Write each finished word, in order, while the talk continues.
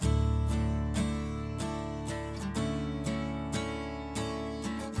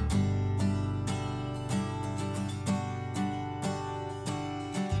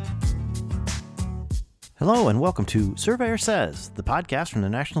Hello and welcome to Surveyor Says, the podcast from the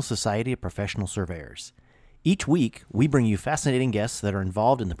National Society of Professional Surveyors. Each week, we bring you fascinating guests that are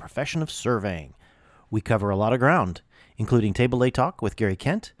involved in the profession of surveying. We cover a lot of ground, including Table A Talk with Gary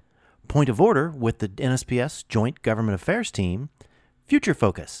Kent, Point of Order with the NSPS Joint Government Affairs Team, Future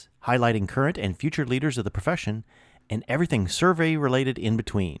Focus, highlighting current and future leaders of the profession, and everything survey-related in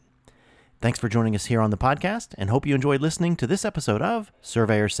between. Thanks for joining us here on the podcast, and hope you enjoyed listening to this episode of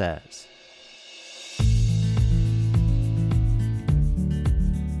Surveyor Says.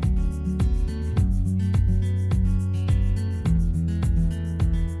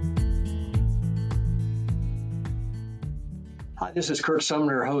 Hi, this is Curt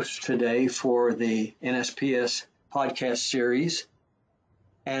Sumner, host today for the NSPS podcast series.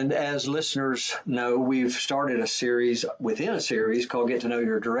 And as listeners know, we've started a series within a series called Get to Know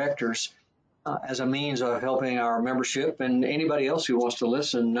Your Directors as a means of helping our membership and anybody else who wants to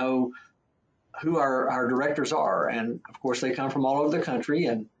listen know who our directors are. And of course, they come from all over the country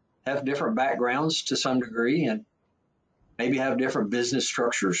and have different backgrounds to some degree and maybe have different business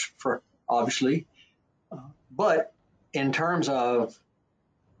structures, for obviously. But in terms of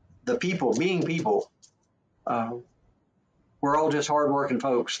the people, being people, we're all just hardworking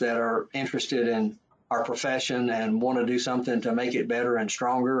folks that are interested in our profession and want to do something to make it better and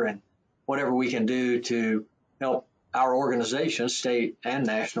stronger, and whatever we can do to help our organization, state and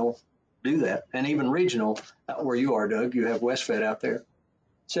national, do that, and even regional, where you are, Doug. You have WestFed out there.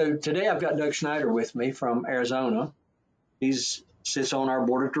 So today I've got Doug Schneider with me from Arizona. He sits on our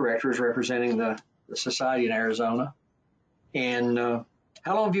board of directors representing the society in Arizona. And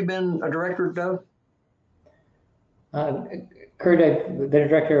how long have you been a director, Doug? Curt, I've been a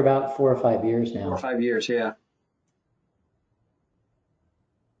director about 4 or 5 years now. 4 or 5 years, yeah.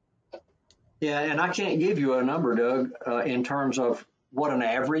 Yeah, and I can't give you a number, Doug, in terms of what an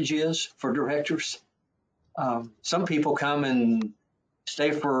average is for directors. Some people come and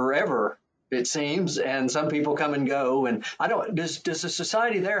stay forever, it seems, and some people come and go. And I don't, does the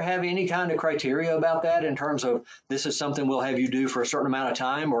society there have any kind of criteria about that in terms of this is something we'll have you do for a certain amount of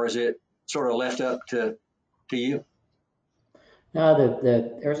time, or is it sort of left up to you? No,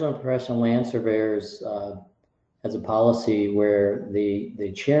 the Arizona Professional Land Surveyors has a policy where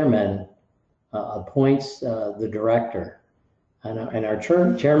the chairman appoints the director, and our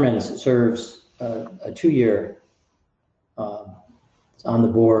chairman serves a 2-year on the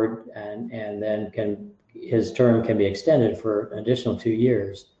board, and then his term can be extended for an additional 2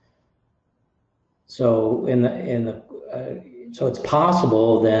 years. So so it's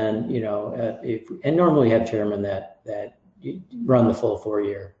possible then, and normally have chairmen that run the full 4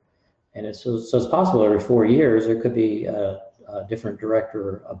 year, and so it's possible every 4 years there could be a different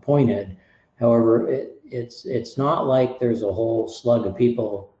director appointed. However, it's not like there's a whole slug of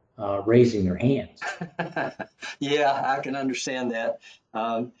people raising their hands. Yeah, I can understand that.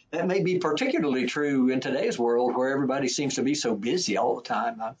 That may be particularly true in today's world where everybody seems to be so busy all the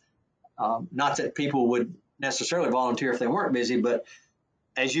time. Not that people would necessarily volunteer if they weren't busy, but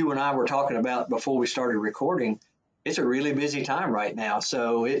as you and I were talking about before we started recording, it's a really busy time right now.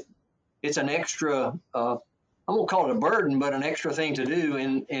 So it's an extra, I won't call it a burden, but an extra thing to do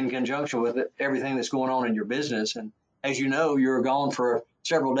in conjunction with everything that's going on in your business. And as you know, you're gone for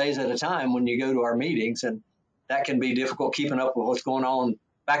several days at a time when you go to our meetings, and that can be difficult keeping up with what's going on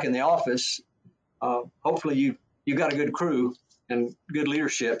back in the office. Hopefully you got a good crew and good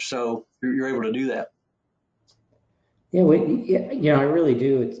leadership, so you're able to do that. Yeah, I really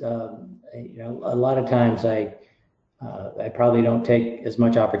do. It's a lot of times I probably don't take as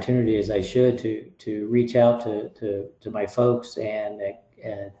much opportunity as I should to reach out to my folks and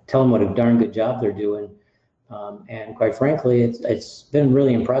tell them what a darn good job they're doing. And quite frankly, it's been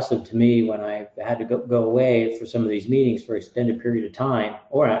really impressive to me when I had to go away for some of these meetings for an extended period of time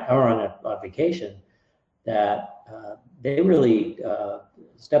or on a vacation, that they really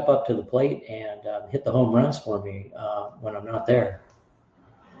step up to the plate and hit the home runs for me when I'm not there.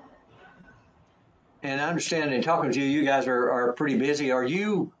 And I understand in talking to you, you guys are pretty busy. Are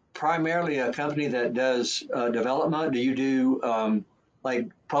you primarily a company that does development? Do you do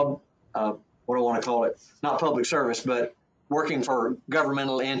what do I want to call it? Not public service, but working for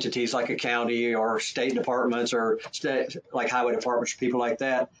governmental entities like a county or state departments or like highway departments, people like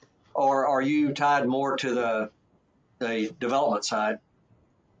that? Or are you tied more to the development side?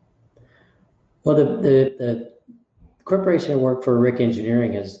 Well, the corporation I work for, Rick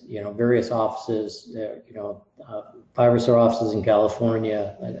Engineering, has various offices. 5 or so offices in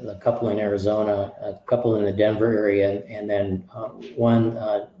California, a couple in Arizona, a couple in the Denver area, and then one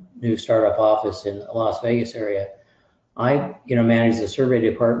new startup office in the Las Vegas area. I manage the survey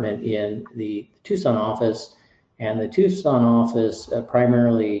department in the Tucson office, and the Tucson office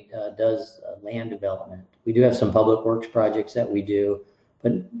primarily does land development. We do have some public works projects that we do,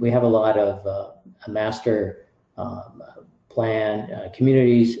 but we have a lot of master plan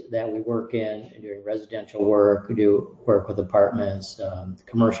communities that we work in, doing residential work. We do work with apartments,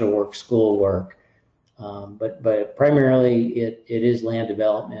 commercial work, school work. But primarily it is land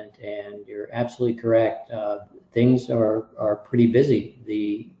development, and you're absolutely correct. Things are pretty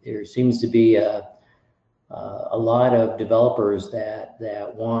busy. There seems to be a lot of developers that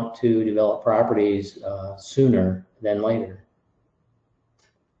want to develop properties sooner than later.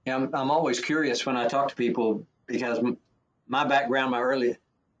 Yeah, I'm always curious when I talk to people, because my background, I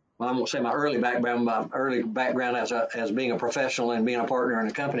won't say my early background as being a professional and being a partner in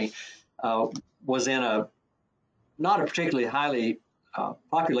a company, was in not a particularly highly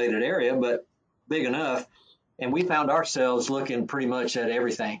populated area, but big enough. And we found ourselves looking pretty much at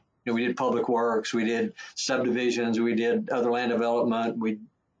everything. We did public works, we did subdivisions, we did other land development,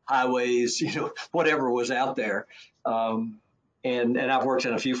 highways, whatever was out there. And I've worked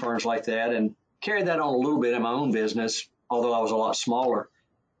in a few firms like that and carried that on a little bit in my own business, although I was a lot smaller.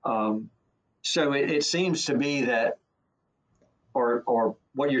 So it seems to be that, or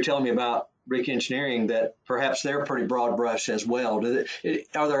what you're telling me about Brick Engineering, that perhaps they're pretty broad brush as well.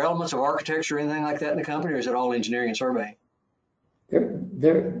 Are there elements of architecture or anything like that in the company, or is it all engineering and surveying?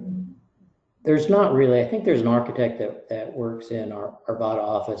 There's not really. I think there's an architect that works in our Arvada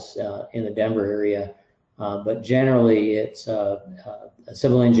office in the Denver area, but generally it's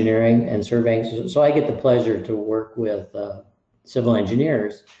civil engineering and surveying. So I get the pleasure to work with civil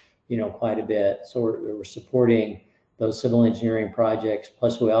engineers, quite a bit. So we're supporting those civil engineering projects.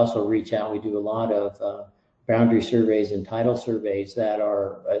 Plus, we also reach out. We do a lot of boundary surveys and title surveys that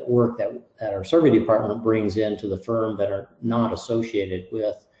are work that our survey department brings into the firm that are not associated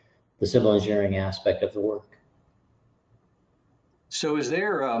with the civil engineering aspect of the work. So is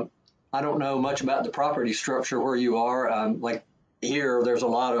there, I don't know much about the property structure where you are. Like here, there's a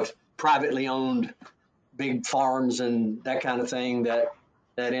lot of privately owned big farms and that kind of thing that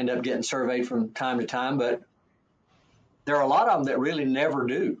end up getting surveyed from time to time, but there are a lot of them that really never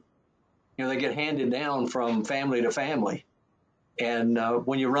do. They get handed down from family to family. And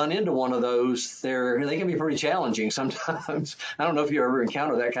when you run into one of those, they can be pretty challenging sometimes. I don't know if you ever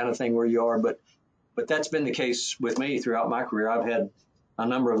encounter that kind of thing where you are, but that's been the case with me throughout my career. I've had a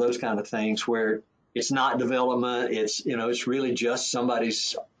number of those kind of things where it's not development. It's really just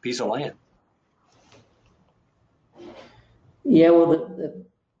somebody's piece of land. Yeah, well,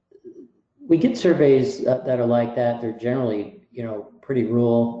 we get surveys that are like that. They're generally, pretty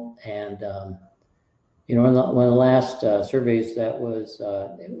rural, and one of the last surveys that was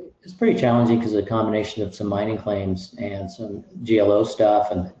it's pretty challenging because of the combination of some mining claims and some GLO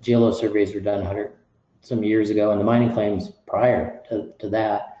stuff. And GLO surveys were done 100 some years ago, and the mining claims prior to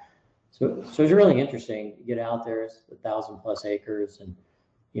that. So it's really interesting to get out there. It's 1,000+ acres, and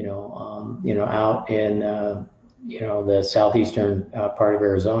out in the southeastern part of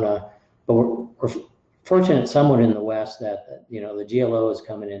Arizona. But we're fortunate somewhat in the West that the GLO is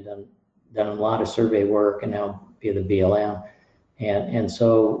coming in, done a lot of survey work, and now via the BLM, and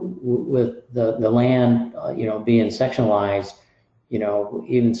so with the land being sectionalized,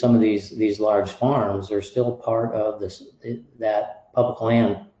 even some of these large farms are still part of that public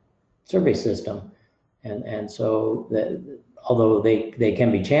land survey system, and so that although they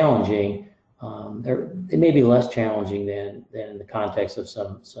can be challenging, they may be less challenging than in the context of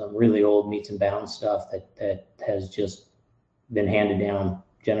some really old meets and bounds stuff that has just been handed down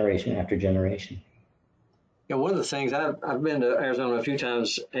generation after generation. One of the things, I've been to Arizona a few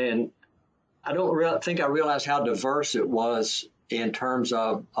times, and I don't think I realized how diverse it was in terms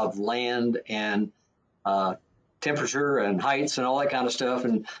of land and temperature and heights and all that kind of stuff.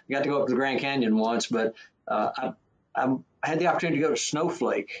 And I got to go up to the Grand Canyon once, but I had the opportunity to go to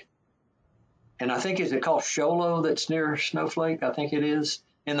Snowflake. And I think, is it called Sholo that's near Snowflake? I think it is,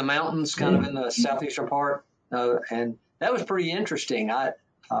 in the mountains, kind of in the southeastern part. And that was pretty interesting.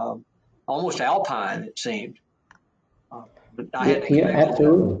 Almost alpine, it seemed. But I had to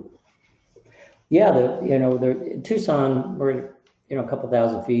absolutely. Yeah, in Tucson, we're a couple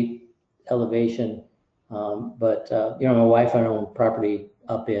thousand feet elevation. But my wife and I own property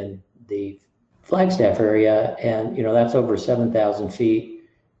up in the Flagstaff area, and that's over 7,000 feet.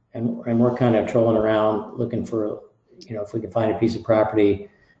 And we're kind of trolling around looking for, if we can find a piece of property,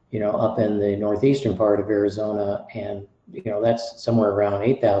 up in the northeastern part of Arizona, and that's somewhere around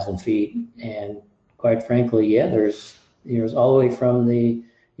 8,000 feet. And quite frankly, there's all the way from the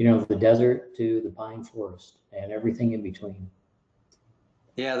the desert to the pine forest and everything in between.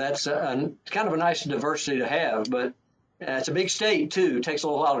 Yeah, that's kind of a nice diversity to have, but it's a big state too. It takes a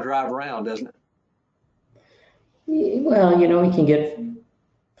little while to drive around, doesn't it? Well, we can get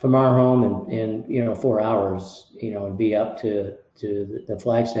from our home in 4 hours, and be up to the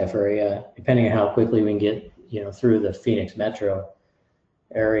Flagstaff area, depending on how quickly we can get, through the Phoenix metro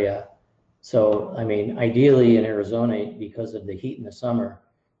area. So, I mean, ideally in Arizona, because of the heat in the summer,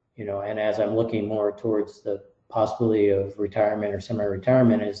 and as I'm looking more towards the possibility of retirement or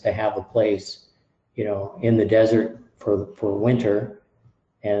semi-retirement, is to have a place, in the desert for winter,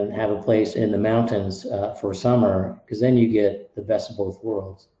 and have a place in the mountains for summer, because then you get the best of both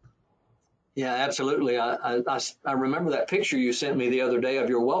worlds. Yeah, absolutely. I remember that picture you sent me the other day of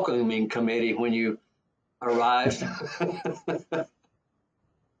your welcoming committee when you arrived.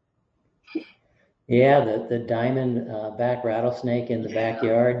 Yeah, the diamond back rattlesnake in the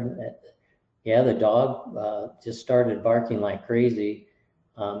backyard. Yeah, the dog just started barking like crazy.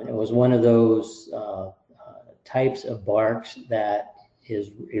 It was one of those types of barks that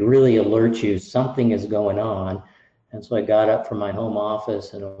it really alerts you something is going on. And so I got up from my home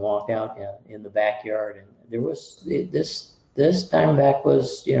office and walked out in the backyard, and there was this diamondback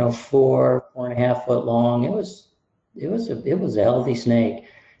was 4.5 foot long. It was a healthy snake.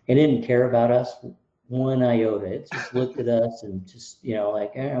 It didn't care about us one iota. It just looked at us and just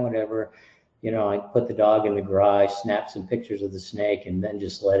like whatever. I put the dog in the garage, snapped some pictures of the snake, and then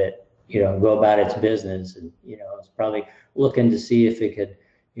just let it go about its business. And it's probably looking to see if it could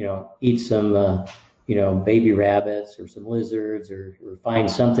eat some baby rabbits or some lizards, or find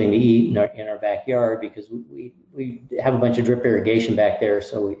something to eat in our backyard, because we have a bunch of drip irrigation back there,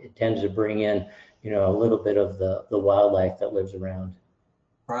 so it tends to bring in a little bit of the wildlife that lives around.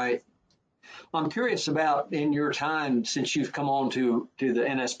 Right. I'm curious about, in your time since you've come on to the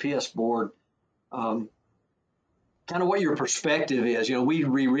NSPS board, kind of what your perspective is. We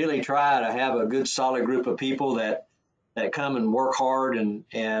really try to have a good, solid group of people that come and work hard and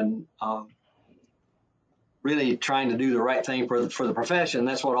really trying to do the right thing for the profession.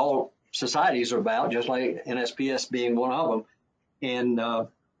 That's what all societies are about, just like NSPS being one of them. And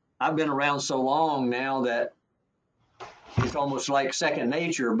I've been around so long now that it's almost like second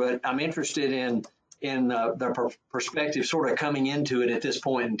nature, but I'm interested in the perspective sort of coming into it at this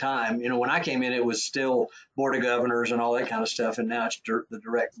point in time. When I came in, it was still board of governors and all that kind of stuff, and now it's the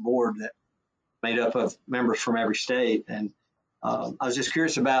direct board that made up of members from every state. And I was just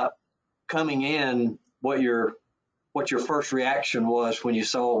curious about coming in, what your first reaction was when you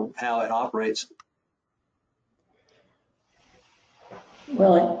saw how it operates.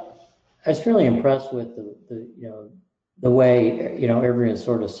 Well, I was really impressed with the way everyone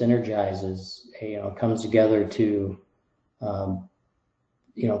sort of synergizes, comes together to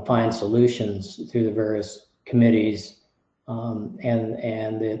find solutions through the various committees,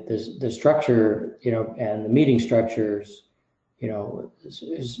 and the structure, and the meeting structures,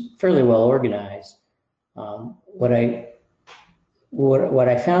 is fairly well organized. What I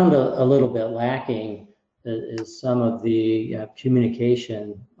found a little bit lacking is some of the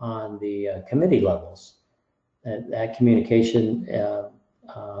communication on the committee levels. That communication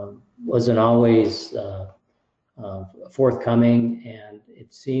wasn't always forthcoming, and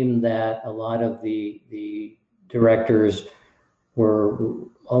it seemed that a lot of the directors were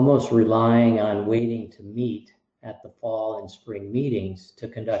almost relying on waiting to meet at the fall and spring meetings to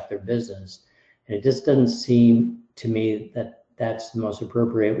conduct their business. And it just doesn't seem to me that that's the most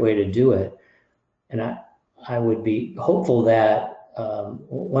appropriate way to do it. And I would be hopeful that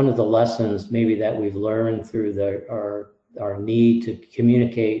one of the lessons maybe that we've learned through our need to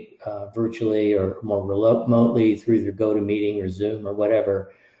communicate virtually or more remotely through the GoToMeeting or Zoom or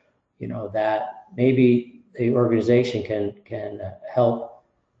whatever, that maybe the organization can help,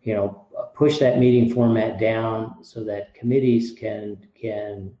 push that meeting format down so that committees can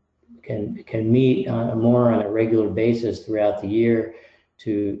meet more on a regular basis throughout the year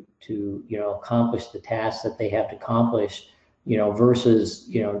to accomplish the tasks that they have to accomplish, versus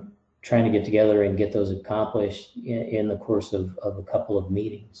trying to get together and get those accomplished in the course of a couple of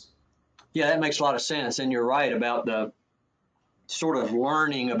meetings. Yeah, that makes a lot of sense, and you're right about the sort of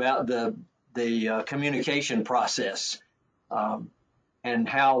learning about the communication process, and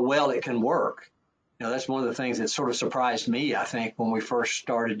how well it can work. That's one of the things that sort of surprised me, I think, when we first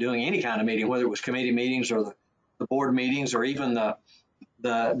started doing any kind of meeting, whether it was committee meetings or the board meetings, or even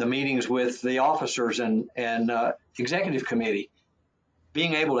the meetings with the officers and executive committee.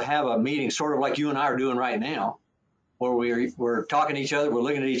 Being able to have a meeting sort of like you and I are doing right now, where we're talking to each other, we're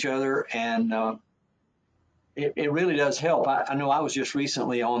looking at each other, and it really does help. I know I was just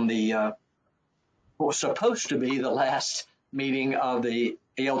recently on what was supposed to be the last meeting of the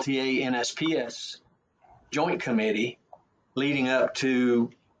ALTA NSPS Joint Committee leading up to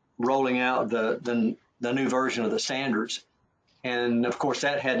rolling out the new version of the standards. And of course,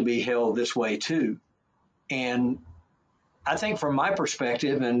 that had to be held this way too. And I think from my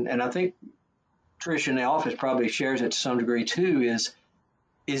perspective, and I think Trish in the office probably shares it to some degree too,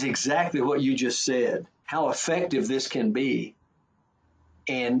 is exactly what you just said, how effective this can be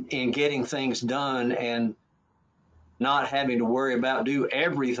in getting things done and not having to worry about do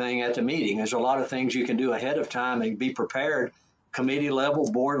everything at the meeting. There's a lot of things you can do ahead of time and be prepared, committee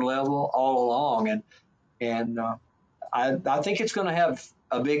level, board level, all along. And I think it's going to have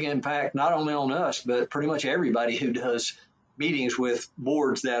a big impact, not only on us, but pretty much everybody who does meetings with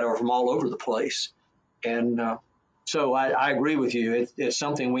boards that are from all over the place. And so I agree with you. It's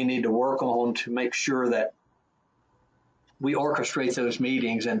something we need to work on to make sure that we orchestrate those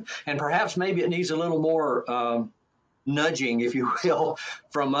meetings. And perhaps maybe it needs a little more nudging, if you will,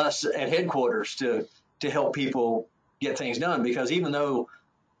 from us at headquarters to help people get things done. Because even though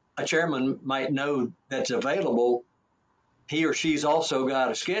a chairman might know that's available, he or she's also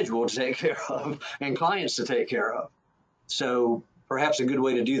got a schedule to take care of and clients to take care of. So perhaps a good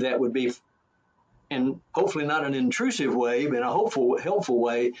way to do that would be, and hopefully not an intrusive way, but in a helpful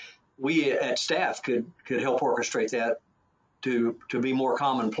way, we at staff could help orchestrate that to be more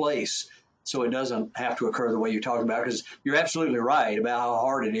commonplace, so it doesn't have to occur the way you talked about. Because you're absolutely right about how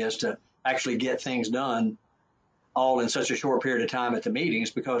hard it is to actually get things done all in such a short period of time at the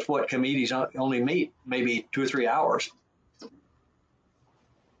meetings, because what committees only meet maybe 2 or 3 hours.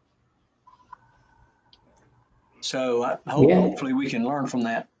 So hopefully we can learn from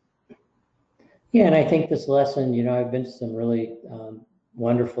that. Yeah, and I think this lesson, I've been to some really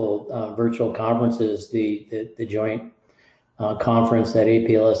wonderful virtual conferences. The joint conference that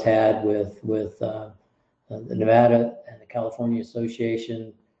APLS had with the Nevada and the California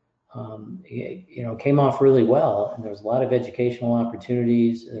Association, came off really well. And there was a lot of educational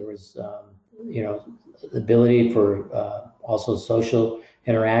opportunities. There was, the ability for also social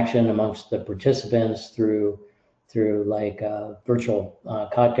interaction amongst the participants through like virtual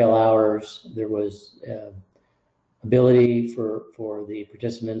cocktail hours. There was ability for the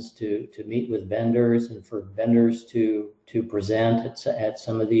participants to meet with vendors and for vendors to present at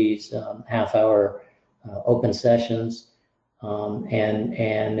some of these half-hour open sessions.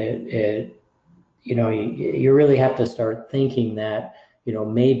 You really have to start thinking that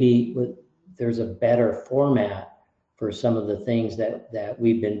maybe there's a better format for some of the things that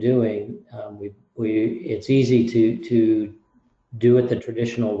we've been doing. It's easy to do it the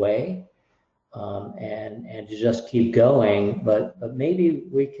traditional way, and to just keep going, but maybe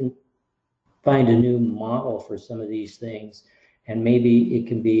we can find a new model for some of these things, and maybe it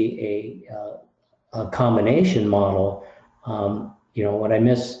can be a combination model. What I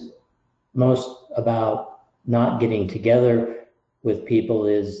miss most about not getting together with people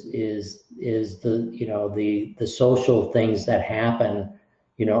is the social things that happen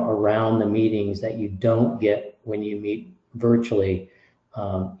around the meetings that you don't get when you meet virtually.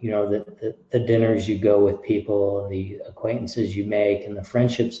 The dinners you go with people, the acquaintances you make, and the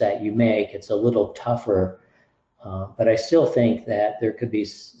friendships that you make. It's a little tougher, but I still think that there could be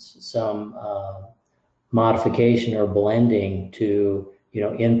some modification or blending to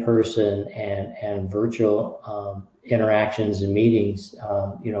in-person and virtual interactions and meetings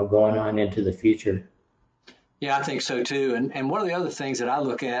going on into the future. Yeah, I think so too. And one of the other things that I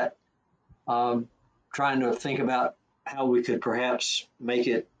look at, trying to think about how we could perhaps make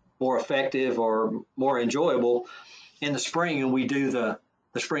it more effective or more enjoyable in the spring, and we do the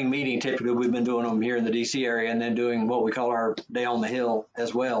spring meeting. Typically, we've been doing them here in the DC area, and then doing what we call our Day on the Hill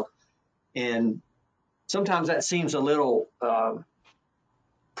as well. And sometimes that seems a little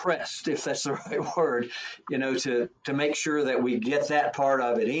pressed, if that's the right word, to make sure that we get that part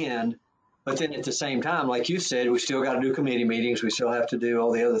of it in. But then at the same time, like you said, we still got to do committee meetings. We still have to do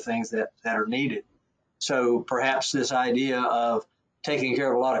all the other things that are needed. So perhaps this idea of taking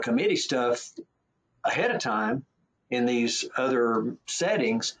care of a lot of committee stuff ahead of time in these other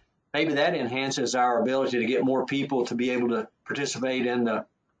settings, maybe that enhances our ability to get more people to be able to participate in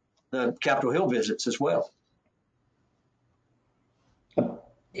the Capitol Hill visits as well.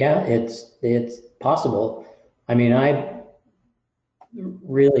 Yeah, it's possible. I mean, I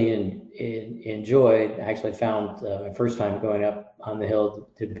really enjoyed, actually found my first time going up on the hill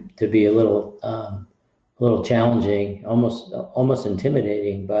to be a little challenging, almost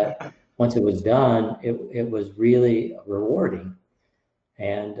intimidating, but once it was done, it was really rewarding.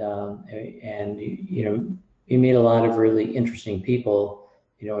 And you meet a lot of really interesting people,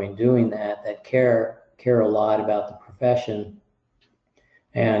 in doing that care a lot about the profession.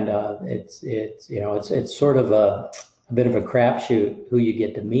 And it's sort of a bit of a crapshoot who you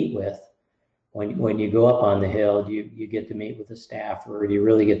get to meet with when you go up on the hill. You get to meet with a staffer, you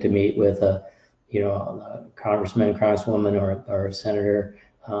really get to meet with a congressman, congresswoman, or a senator,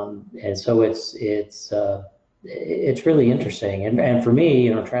 and so it's really interesting. And for me,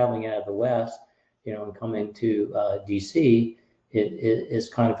 traveling out of the West, and coming to DC, it is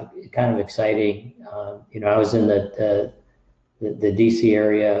kind of exciting. I was in the DC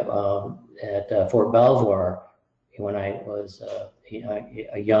area at Fort Belvoir when I was a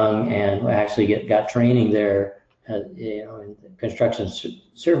young, and actually got training there, in construction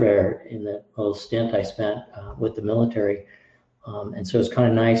surveyor in the little stint I spent with the military. And so it's kind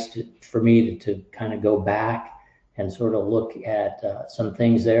of nice for me to kind of go back and sort of look at some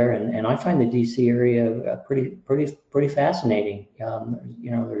things there. And I find the DC area pretty fascinating.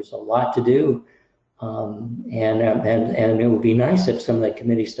 There's a lot to do. And it would be nice if some of that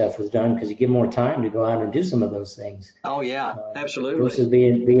committee stuff was done, because you get more time to go out and do some of those things. Oh yeah, absolutely. Versus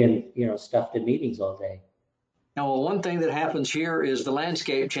being stuffed in meetings all day. Now, well, one thing that happens here is the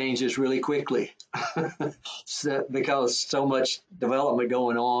landscape changes really quickly because so much development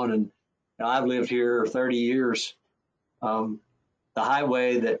going on. And I've lived here 30 years. The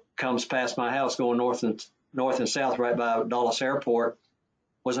highway that comes past my house going north and south right by Dulles Airport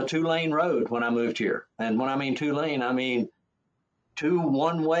was a 2-lane road when I moved here. And when I mean 2-lane, I mean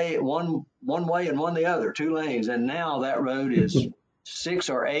one way and one the other, 2 lanes. And now that road is 6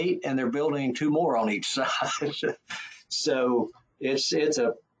 or 8, and they're building 2 more on each side. So it's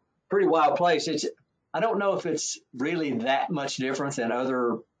a pretty wild place. I don't know if it's really that much different than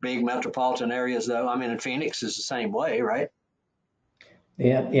other big metropolitan areas, though. I mean, Phoenix is the same way, right?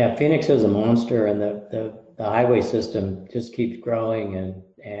 Yeah. Phoenix is a monster, and the highway system just keeps growing,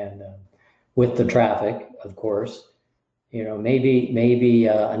 and with the traffic, of course. Maybe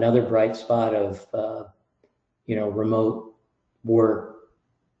another bright spot of remote work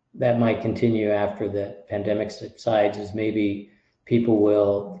that might continue after the pandemic subsides is maybe people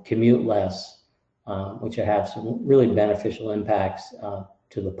will commute less, which will have some really beneficial impacts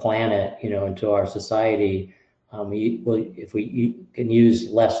to the planet, and to our society. If we can use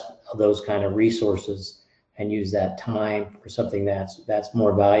less of those kind of resources and use that time for something that's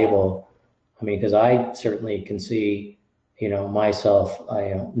more valuable. I mean, because I certainly can see, myself,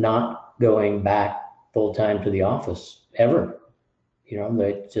 not going back full time to the office ever.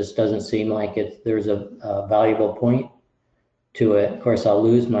 That just doesn't seem like there's a valuable point to it. Of course, I'll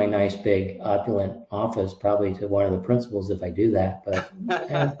lose my nice big opulent office probably to one of the principals if I do that, but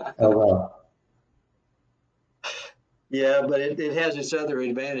oh well. Yeah, but it has its other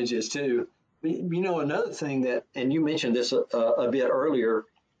advantages too. Another thing that, and you mentioned this a bit earlier,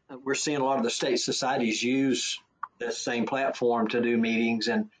 we're seeing a lot of the state societies use this same platform to do meetings,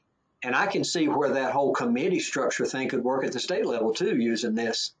 and I can see where that whole committee structure thing could work at the state level too, using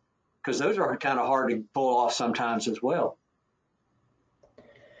this, because those are kind of hard to pull off sometimes as well.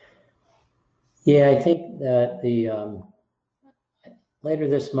 Yeah, I think that later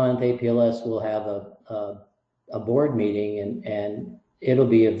this month, APLS will have a board meeting, and it'll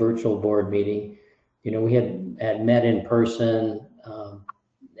be a virtual board meeting. We had met in person,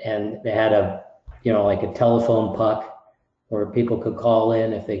 and they had like a telephone puck where people could call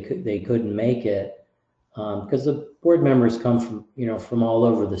in if they couldn't make it, because the board members come from all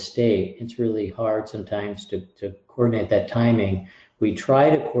over the state. It's really hard sometimes to coordinate that timing. We try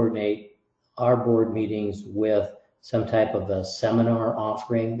to coordinate our board meetings with some type of a seminar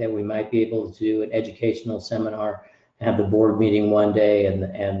offering that we might be able to do, an educational seminar, have the board meeting one day and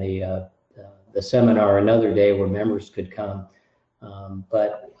the seminar another day where members could come.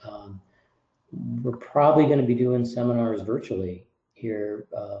 But we're probably going to be doing seminars virtually here,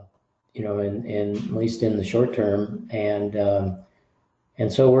 in at least in the short term, and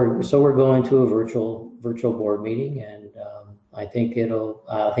so we're going to a virtual board meeting, and I think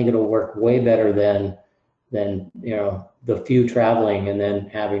it'll work way better than the few traveling and then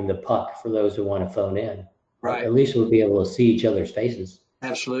having the puck for those who want to phone in. Right. At least we'll be able to see each other's faces.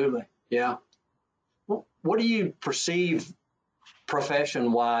 Absolutely. Yeah. What do you perceive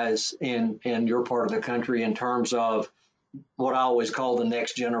profession-wise in your part of the country in terms of what I always call the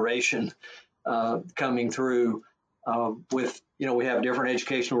next generation coming through with, we have different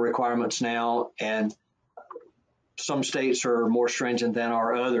educational requirements now, and some states are more stringent than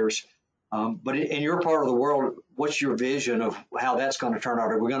our others. But in your part of the world, what's your vision of how that's going to turn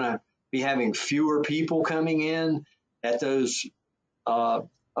out? Are we going to be having fewer people coming in at those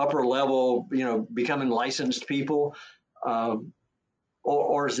upper level, becoming licensed people?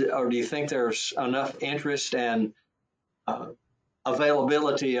 Or do you think there's enough interest and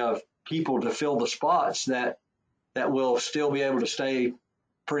availability of people to fill the spots, that will still be able to stay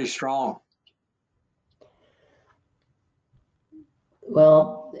pretty strong.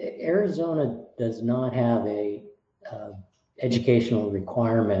 Well, Arizona does not have a educational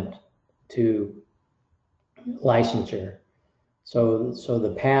requirement to licensure. So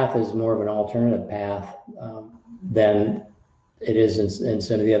the path is more of an alternative path than it is in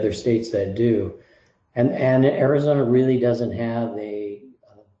some of the other states that do. And Arizona really doesn't have a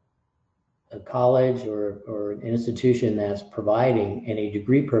college or an institution that's providing any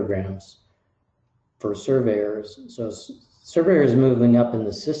degree programs for surveyors. So surveyors moving up in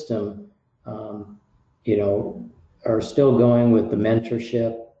the system, are still going with the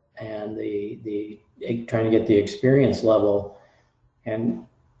mentorship and the trying to get the experience level. And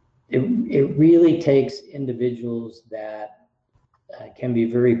it really takes individuals that can be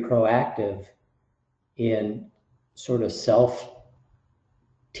very proactive in sort of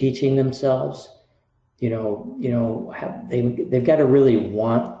self-teaching themselves. They've got to really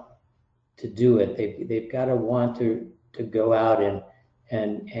want to do it. They've got to want to go out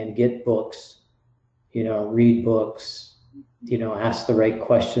and get books, read books, ask the right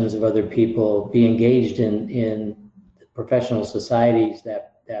questions of other people, be engaged in professional societies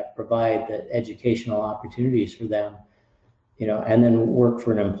that provide the educational opportunities for them, and then work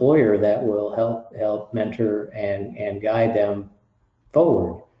for an employer that will help mentor and guide them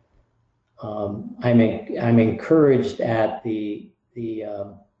forward. I'm encouraged at the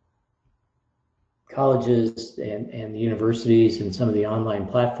colleges and the universities and some of the online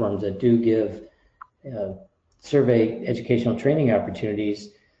platforms that do give survey educational training opportunities,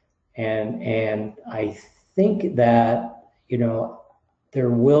 and I think that there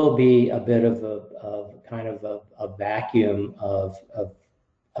will be a bit of a vacuum of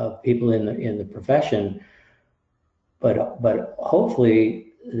people in the profession, but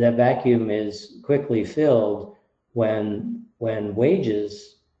hopefully that vacuum is quickly filled when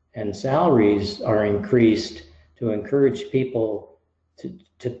wages and salaries are increased to encourage people to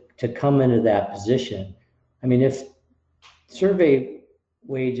come into that position. I mean, if survey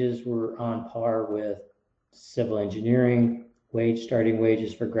wages were on par with civil engineering starting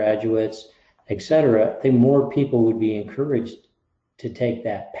wages for graduates, et cetera, I think more people would be encouraged to take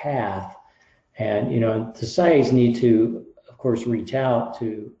that path. And societies need to, of course, reach out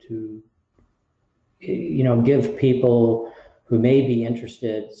to give people who may be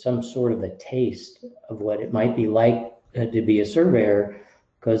interested some sort of a taste of what it might be like to be a surveyor,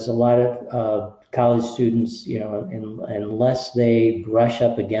 because a lot of college students, unless they brush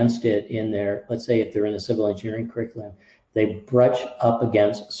up against it in their, let's say if they're in the civil engineering curriculum, they brush up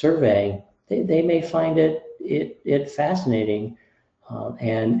against surveying, they may find it fascinating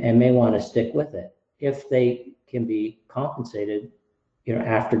and may want to stick with it if they can be compensated,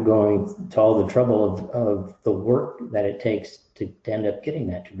 after going to all the trouble of the work that it takes to end up getting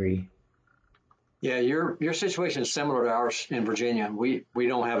that degree. Yeah, your situation is similar to ours in Virginia. We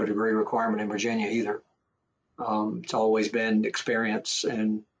don't have a degree requirement in Virginia either. It's always been experience,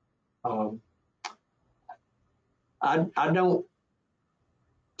 and I don't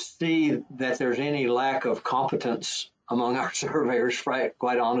see that there's any lack of competence among our surveyors,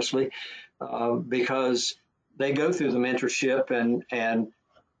 quite honestly, because they go through the mentorship and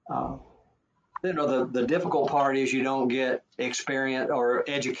the difficult part is you don't get experience or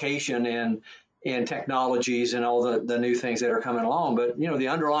education in technologies and all the new things that are coming along, but the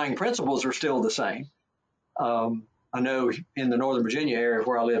underlying principles are still the same. I know in the Northern Virginia area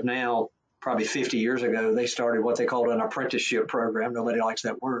where I live now, probably 50 years ago, they started what they called an apprenticeship program. Nobody likes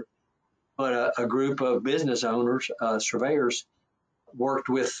that word, but a group of business owners, surveyors, worked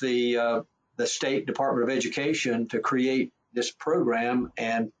with the State Department of Education to create this program,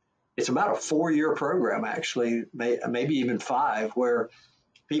 and it's about a 4-year program, actually, maybe even 5, where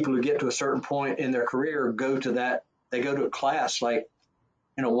people who get to a certain point in their career go to a class like,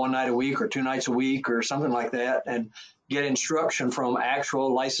 1 night a week or 2 nights a week or something like that, and get instruction from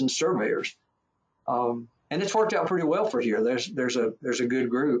actual licensed surveyors. And it's worked out pretty well for here. There's a good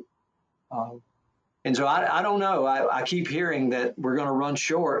group. And so I don't know. I keep hearing that we're going to run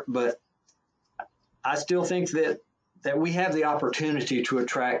short, but I still think that we have the opportunity to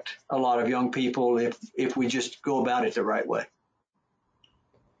attract a lot of young people if we just go about it the right way.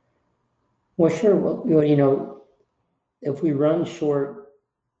 Well, sure. Well, if we run short,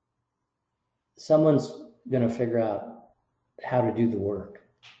 someone's going to figure out how to do the work.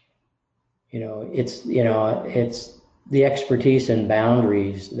 It's the expertise and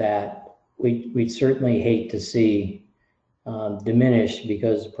boundaries that we'd certainly hate to see diminished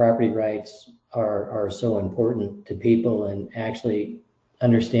because property rights are so important to people, and actually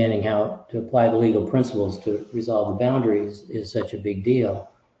understanding how to apply the legal principles to resolve the boundaries is such a big deal.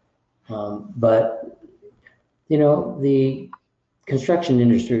 But the construction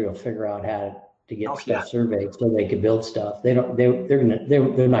industry will figure out how to get stuff surveyed so they can build stuff. They're not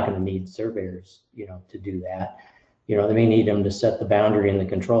going to need surveyors, to do that. They may need them to set the boundary and the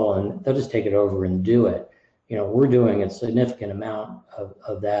control, and they'll just take it over and do it. We're doing a significant amount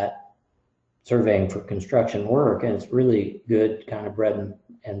of that surveying for construction work, and it's really good kind of bread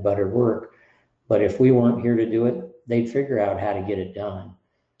and butter work. But if we weren't here to do it, they'd figure out how to get it done.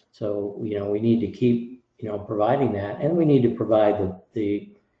 So, we need to keep, providing that, and we need to provide the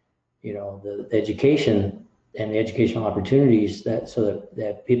education and the educational opportunities so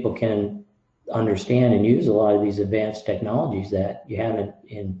that people can understand and use a lot of these advanced technologies that you have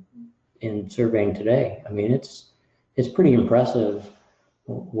in surveying today. I mean, it's pretty impressive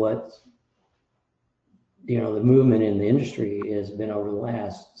what the movement in the industry has been over the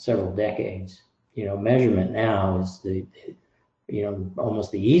last several decades. Measurement now is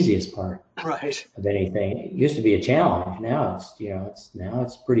almost the easiest part of anything. It used to be a challenge. Now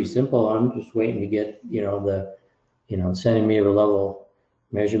it's pretty simple. I'm just waiting to get the centimeter level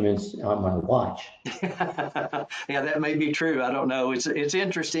measurements on my watch. Yeah, that may be true. I don't know. It's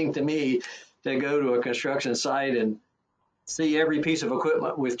interesting to me to go to a construction site and see every piece of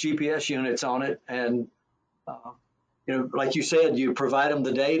equipment with GPS units on it, and like you said, you provide them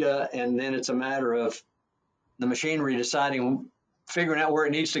the data, and then it's a matter of the machinery figuring out where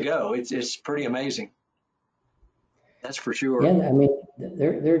it needs to go. It's pretty amazing. That's for sure. Yeah, I mean,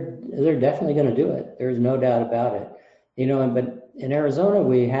 they're definitely going to do it. There's no doubt about it. But in Arizona,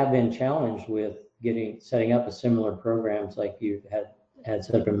 we have been challenged with setting up a similar programs like you had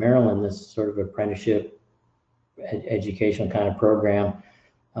set up in Maryland, this sort of apprenticeship educational kind of program.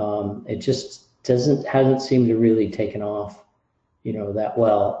 It just hasn't seemed to really taken off, that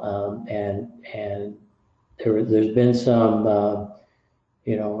well. And there's been some,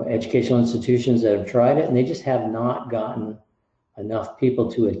 educational institutions that have tried it, and they just have not gotten enough people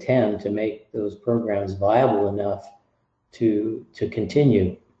to attend to make those programs viable enough to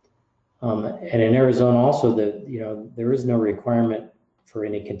continue. And in Arizona also, there is no requirement for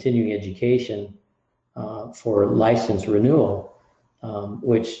any continuing education for license renewal,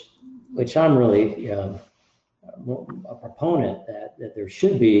 which I'm really a proponent that there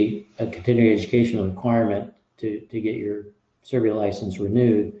should be a continuing education requirement to get your survey license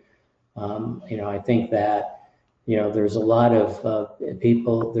renewed. I think that there's a lot of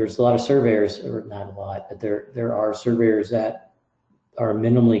people, there's a lot of surveyors, or not a lot, but there are surveyors that are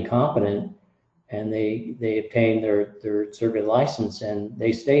minimally competent, and they obtain their survey license, and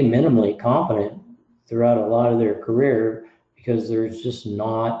they stay minimally competent throughout a lot of their career because there's just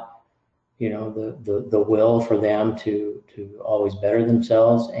not the will for them to always better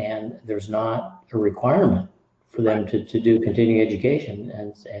themselves, and there's not a requirement for them to do continuing education,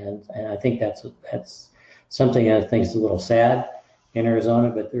 and I think that's something I think is a little sad in Arizona,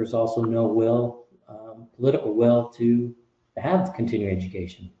 but there's also no political will to have continuing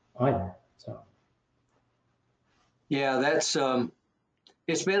education either. So yeah, that's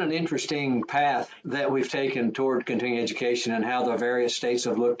it's been an interesting path that we've taken toward continuing education, and how the various states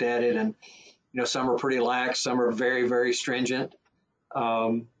have looked at it, and some are pretty lax, some are very, very stringent.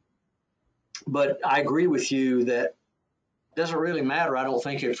 But I agree with you that it doesn't really matter. I don't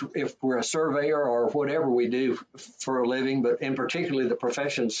think if we're a surveyor or whatever we do for a living, but in particularly the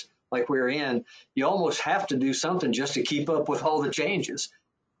professions like we're in, you almost have to do something just to keep up with all the changes.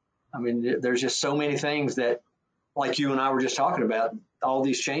 I mean, there's just so many things that, like you and I were just talking about, all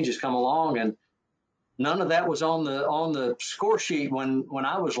these changes come along, and none of that was on the score sheet when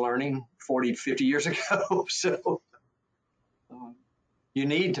I was learning 40, 50 years ago. So you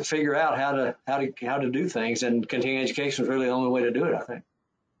need to figure out how to do things, and continuing education is really the only way to do it, I think.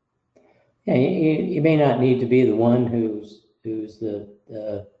 Yeah, you may not need to be the one who's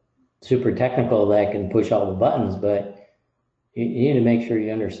the super technical that can push all the buttons, but you need to make sure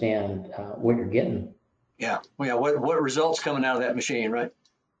you understand what you're getting. Yeah, what results coming out of that machine, right?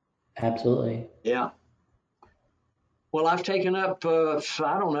 Absolutely. Yeah. Well, I've taken up, I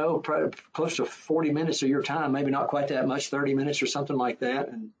don't know, probably close to 40 minutes of your time, maybe not quite that much, 30 minutes or something like that.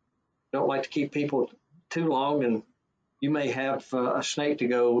 And don't like to keep people too long. And you may have a snake to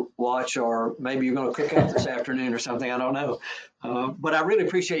go watch, or maybe you're going to cook up this afternoon or something. I don't know. But I really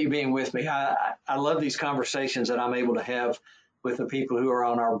appreciate you being with me. I love these conversations that I'm able to have with the people who are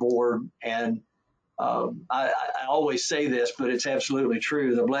on our board. And I always say this, but it's absolutely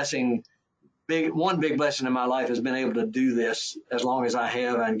true. The one big blessing in my life has been able to do this as long as I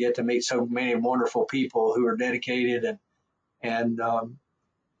have and get to meet so many wonderful people who are dedicated and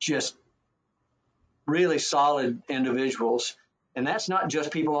just really solid individuals. And that's not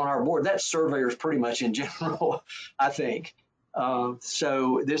just people on our board, that's surveyors pretty much in general, I think.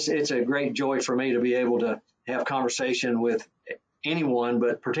 So it's a great joy for me to be able to have conversation with anyone,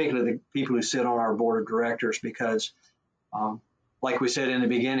 but particularly the people who sit on our board of directors, because like we said in the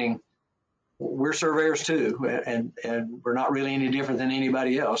beginning, we're surveyors too, and we're not really any different than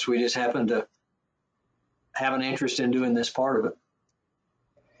anybody else. We just happen to have an interest in doing this part of it.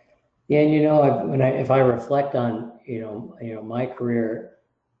 Yeah, and if I reflect on my career,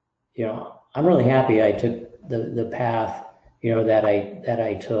 I'm really happy I took the path that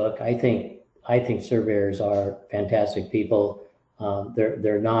I took. I think surveyors are fantastic people.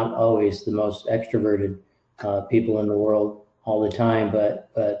 They're not always the most extroverted people in the world all the time,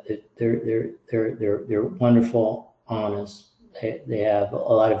 but they're wonderful, honest. They have a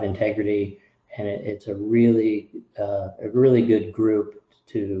lot of integrity, and it's a really good group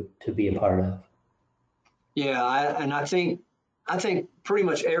to be a part of. Yeah, I think pretty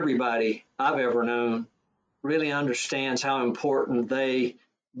much everybody I've ever known really understands how important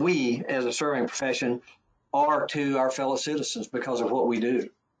we as a surveying profession are to our fellow citizens because of what we do.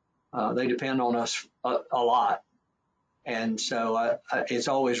 They depend on us a lot. And so it's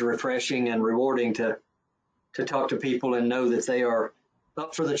always refreshing and rewarding to talk to people and know that they are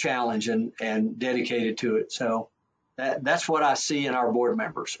up for the challenge and dedicated to it. So that's what I see in our board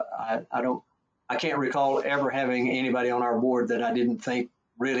members. I can't recall ever having anybody on our board that I didn't think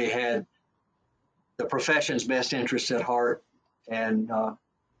really had the profession's best interests at heart, and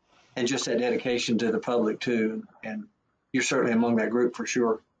just that dedication to the public too. And you're certainly among that group for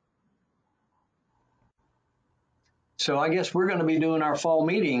sure. So I guess we're going to be doing our fall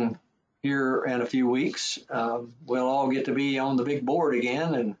meeting here in a few weeks. We'll all get to be on the big board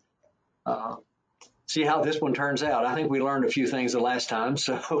again and see how this one turns out. I think we learned a few things the last time,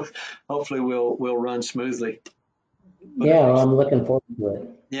 so hopefully we'll run smoothly. Yeah, well, I'm looking forward to it.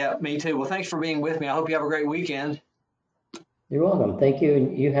 Yeah, me too. Well, thanks for being with me. I hope you have a great weekend. You're welcome. Thank you.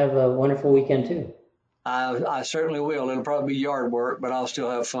 And you have a wonderful weekend too. I certainly will. It'll probably be yard work, but I'll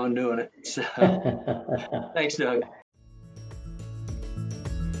still have fun doing it. So, thanks, Doug.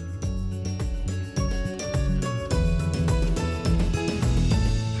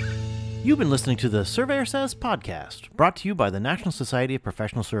 You've been listening to the Surveyor Says podcast, brought to you by the National Society of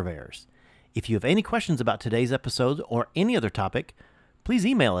Professional Surveyors. If you have any questions about today's episode or any other topic, please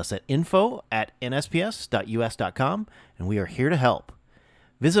email us at info@nsps.us.com, and we are here to help.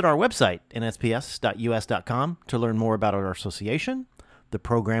 Visit our website, nsps.us.com, to learn more about our association, the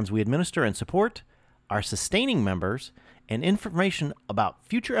programs we administer and support, our sustaining members, and information about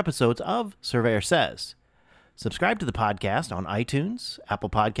future episodes of Surveyor Says. Subscribe to the podcast on iTunes, Apple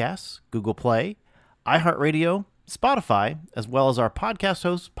Podcasts, Google Play, iHeartRadio, Spotify, as well as our podcast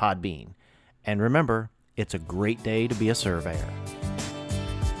host, Podbean. And remember, it's a great day to be a surveyor.